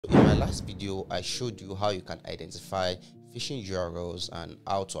my last video, I showed you how you can identify phishing URLs and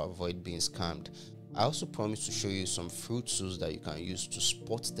how to avoid being scammed. I also promised to show you some free tools that you can use to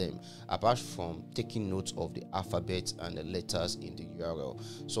spot them, apart from taking note of the alphabet and the letters in the URL.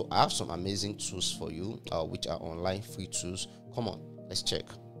 So I have some amazing tools for you, which are online free tools. Come on, let's check.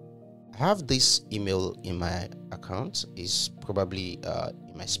 I have this email in my account. It's probably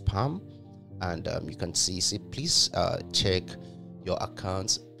in my spam, and you can see please check your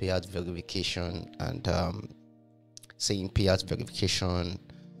account payout verification, and saying payout verification,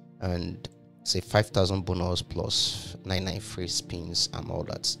 and say 5,000 bonus plus 99 free spins and all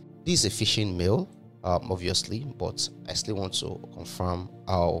that. This is a phishing mail, obviously, but I still want to confirm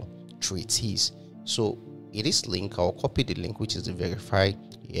how true it is. So it is link. I'll copy the link, which is the verify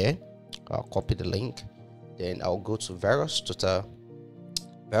here. I'll copy the link, then I'll go to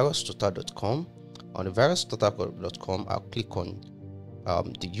virustotal.com. On the virustotal.com, I'll click on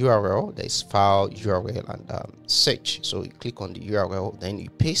the URL. There is file URL and search. So you click on the URL, then you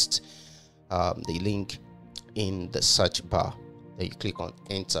paste the link in the search bar, then you click on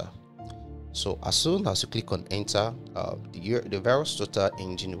enter. So as soon as you click on enter, the VirusTotal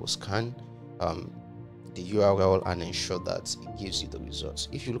engine will scan the URL and ensure that it gives you the results.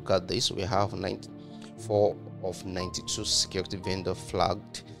 If you look at this, we have 94 of 92 security vendor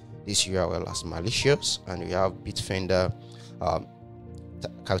flagged this URL as malicious, and we have Bitfender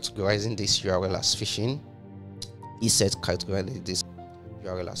categorizing this URL as phishing. ESET categorizing this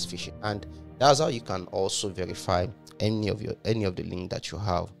URL as phishing, and that's how you can also verify any of the link that you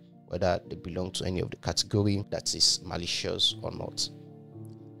have, whether they belong to any of the category that is malicious or not.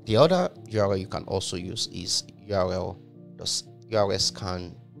 The other URL you can also use is urlscan.io.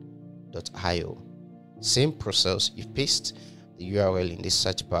 Same process. You paste the URL in this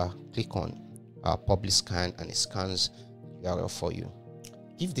search bar, click on public scan, and it scans the URL for you.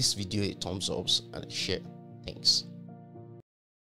 Give this video a thumbs up and share. Thanks.